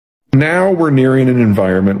Now we're nearing an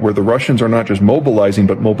environment where the Russians are not just mobilizing,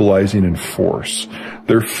 but mobilizing in force.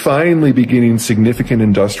 They're finally beginning significant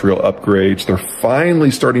industrial upgrades. They're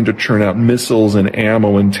finally starting to churn out missiles and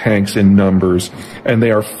ammo and tanks in numbers. And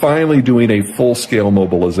they are finally doing a full-scale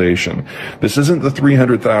mobilization. This isn't the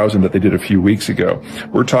 300,000 that they did a few weeks ago.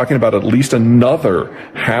 We're talking about at least another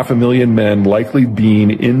 500,000 men likely being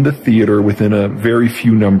in the theater within a very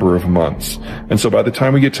few number of months. And so by the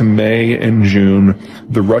time we get to May and June,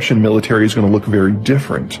 the Russian military is going to look very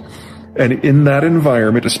different. And in that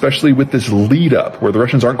environment, especially with this lead up where the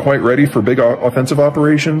Russians aren't quite ready for big offensive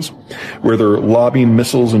operations, where they're lobbing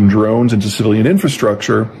missiles and drones into civilian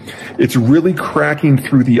infrastructure, it's really cracking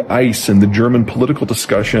through the ice in the German political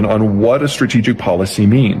discussion on what a strategic policy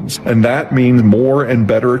means. And that means more and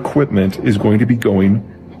better equipment is going to be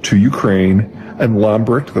going to Ukraine. And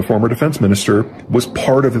Lambrecht, the former defense minister, was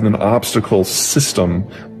part of an obstacle system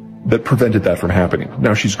that prevented that from happening.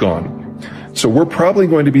 Now she's gone. So we're probably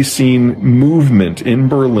going to be seeing movement in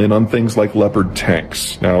Berlin on things like Leopard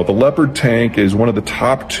tanks. Now, the Leopard tank is one of the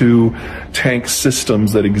top two tank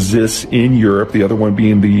systems that exists in Europe, the other one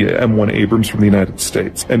being the M1 Abrams from the United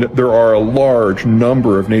States. And there are a large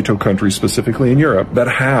number of NATO countries, specifically in Europe, that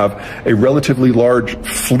have a relatively large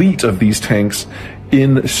fleet of these tanks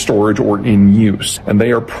in storage or in use. And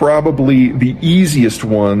they are probably the easiest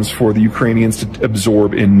ones for the Ukrainians to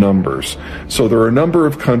absorb in numbers. So there are a number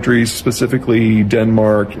of countries, specifically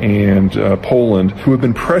Denmark and Poland, who have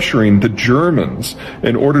been pressuring the Germans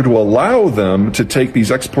in order to allow them to take these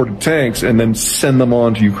exported tanks and then send them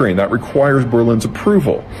on to Ukraine. That requires Berlin's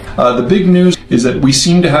approval. The big news is that we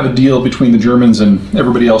seem to have a deal between the Germans and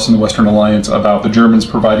everybody else in the Western Alliance about the Germans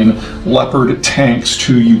providing Leopard tanks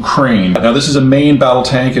to Ukraine. Now, this is a main battle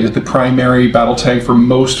tank. It is the primary battle tank for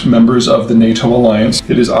most members of the NATO alliance.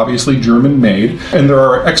 It is obviously German made, and there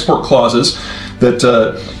are export clauses that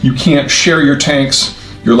you can't share your tanks,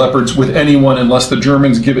 your Leopards, with anyone unless the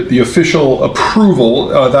Germans give it the official approval.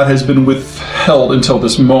 That has been withheld until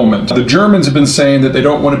this moment. The Germans have been saying that they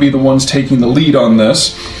don't want to be the ones taking the lead on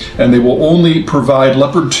this, and they will only provide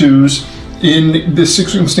Leopard 2s in the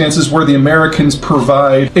circumstances where the Americans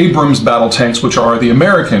provide Abrams battle tanks, which are the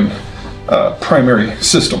American primary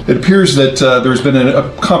system. It appears that there's been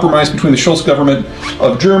a compromise between the Scholz government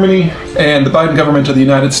of Germany and the Biden government of the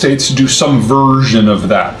United States to do some version of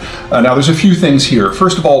that. Now, there's a few things here.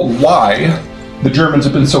 First of all, why the Germans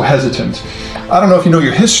have been so hesitant. I don't know if you know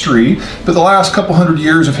your history, but the last couple hundred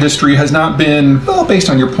years of history has not been, well, based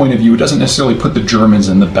on your point of view, it doesn't necessarily put the Germans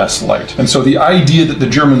in the best light. And so the idea that the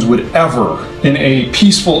Germans would ever, in a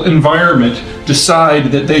peaceful environment,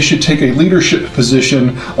 decide that they should take a leadership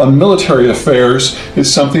position on military affairs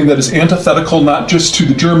is something that is antithetical not just to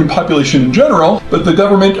the German population in general, but the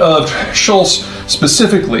government of Scholz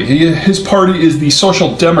specifically. His party is the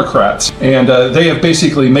Social Democrats, and they have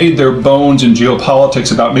basically made their bones in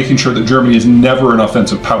geopolitics about making sure that Germany is never an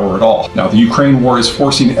offensive power at all. Now, the Ukraine war is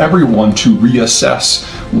forcing everyone to reassess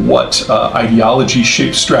what ideology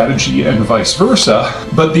shapes strategy and vice versa.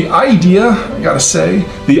 But the idea, I gotta say,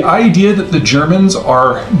 the idea that the Germans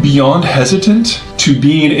are beyond hesitant to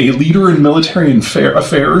being a leader in military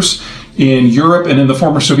affairs in Europe and in the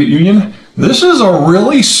former Soviet Union, this is a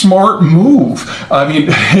really smart move. I mean,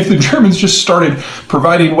 if the Germans just started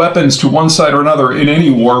providing weapons to one side or another in any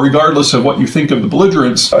war, regardless of what you think of the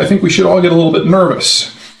belligerents, I think we should all get a little bit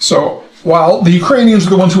nervous. So, while the Ukrainians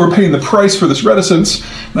are the ones who are paying the price for this reticence,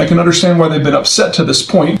 and I can understand why they've been upset to this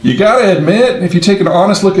point, you gotta admit, if you take an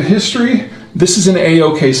honest look at history, this is an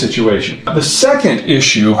A-OK situation. The second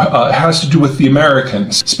issue has to do with the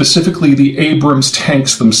Americans, specifically the Abrams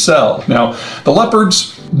tanks themselves. Now, the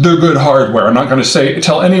Leopards, they're good hardware. I'm not going to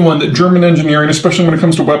tell anyone that German engineering, especially when it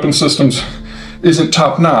comes to weapon systems, isn't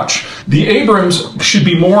top-notch. The Abrams should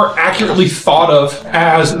be more accurately thought of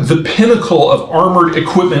as the pinnacle of armored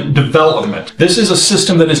equipment development. This is a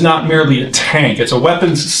system that is not merely a tank. It's a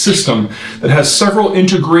weapons system that has several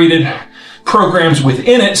integrated programs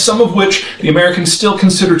within it, some of which the Americans still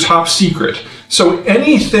consider top secret. So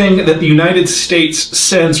anything that the United States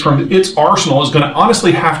sends from its arsenal is going to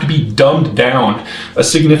honestly have to be dumbed down a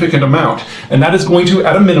significant amount. And that is going to,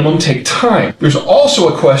 at a minimum, take time. There's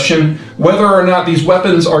also a question whether or not these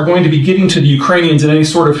weapons are going to be getting to the Ukrainians in any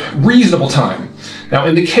sort of reasonable time. Now,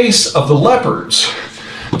 in the case of the Leopards,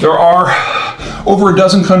 there are over a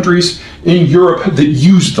dozen countries in Europe that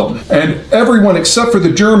use them. And everyone except for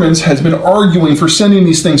the Germans has been arguing for sending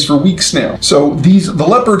these things for weeks now. So the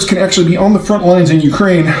Leopards can actually be on the front lines in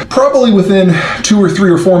Ukraine probably within 2 or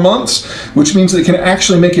 3 or 4 months, which means they can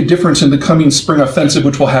actually make a difference in the coming spring offensive,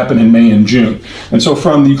 which will happen in May and June. And so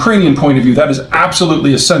from the Ukrainian point of view, that is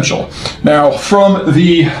absolutely essential. Now, from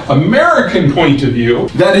the American point of view,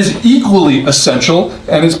 that is equally essential,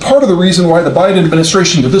 and is part of the reason why the Biden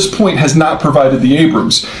administration to this point has not provided the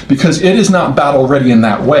Abrams, because it is not battle ready in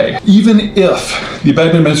that way. Even if the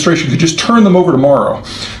Biden administration could just turn them over tomorrow,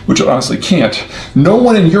 which it honestly can't, no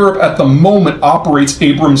one in Europe at the moment operates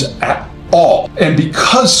Abrams at all. And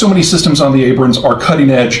because so many systems on the Abrams are cutting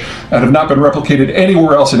edge and have not been replicated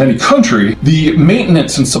anywhere else in any country, the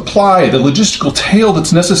maintenance and supply, the logistical tail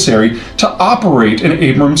that's necessary to operate an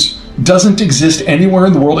Abrams doesn't exist anywhere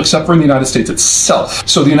in the world except for in the United States itself.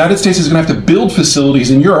 So the United States is going to have to build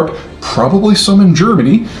facilities in Europe, probably some in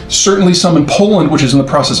Germany, certainly some in Poland, which is in the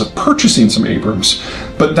process of purchasing some Abrams,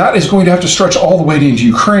 but that is going to have to stretch all the way into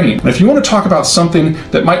Ukraine. And if you want to talk about something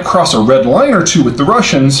that might cross a red line or two with the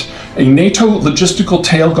Russians, a NATO logistical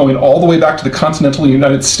tail going all the way back to the continental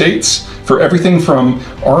United States for everything from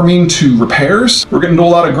arming to repairs, we're getting into a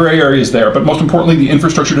lot of gray areas there, but most importantly, the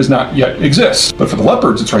infrastructure does not yet exist. But for the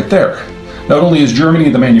Leopards, it's right there. Not only is Germany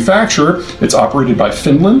the manufacturer, it's operated by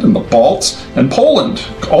Finland and the Balts and Poland,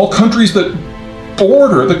 all countries that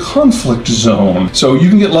border the conflict zone. So you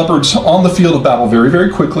can get Leopards on the field of battle very,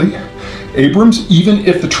 very quickly. Abrams, even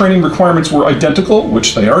if the training requirements were identical,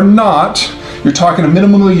 which they are not, you're talking a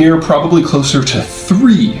minimum of a year, probably closer to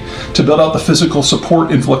 3, to build out the physical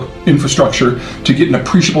support infrastructure to get an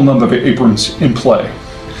appreciable number of Abrams in play.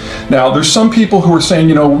 Now, there's some people who are saying,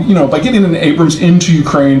 you know, by getting an Abrams into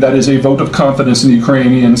Ukraine, that is a vote of confidence in the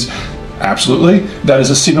Ukrainians. Absolutely. That is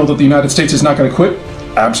a signal that the United States is not going to quit.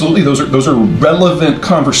 Absolutely. Those are relevant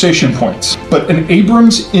conversation points. But an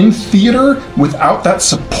Abrams in theater without that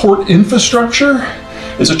support infrastructure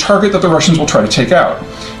is a target that the Russians will try to take out.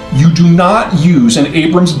 You do not use an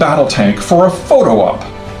Abrams battle tank for a photo op.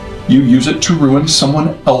 You use it to ruin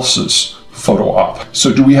someone else's photo op.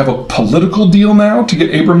 So do we have a political deal now to get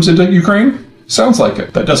Abrams into Ukraine? Sounds like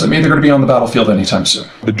it. That doesn't mean they're going to be on the battlefield anytime soon.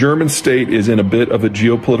 The German state is in a bit of a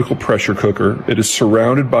geopolitical pressure cooker. It is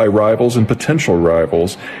surrounded by rivals and potential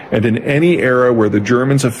rivals. And in any era where the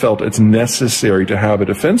Germans have felt it's necessary to have a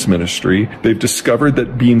defense ministry, they've discovered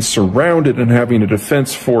that being surrounded and having a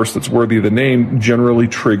defense force that's worthy of the name generally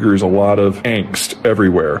triggers a lot of angst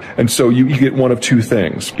everywhere. And so you get one of two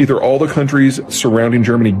things. Either all the countries surrounding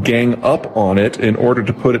Germany gang up on it in order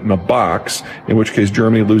to put it in a box, in which case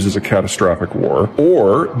Germany loses a catastrophic war,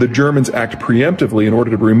 or the Germans act preemptively in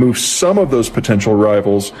order to remove some of those potential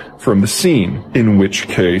rivals from the scene, in which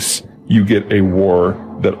case you get a war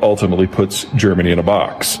that ultimately puts Germany in a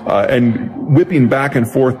box. And whipping back and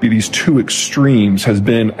forth by these two extremes has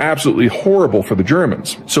been absolutely horrible for the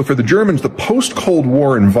Germans. So for the Germans, the post-Cold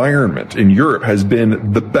War environment in Europe has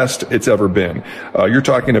been the best it's ever been. You're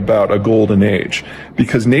talking about a golden age,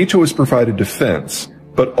 because NATO has provided defense,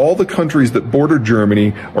 but all the countries that border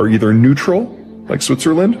Germany are either neutral, like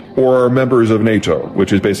Switzerland, or are members of NATO,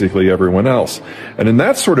 which is basically everyone else. And in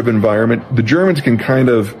that sort of environment, the Germans can kind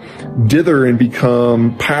of dither and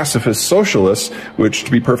become pacifist socialists, which,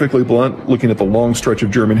 to be perfectly blunt, looking at the long stretch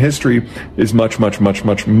of German history, is much, much, much,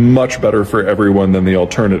 much, much better for everyone than the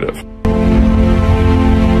alternative.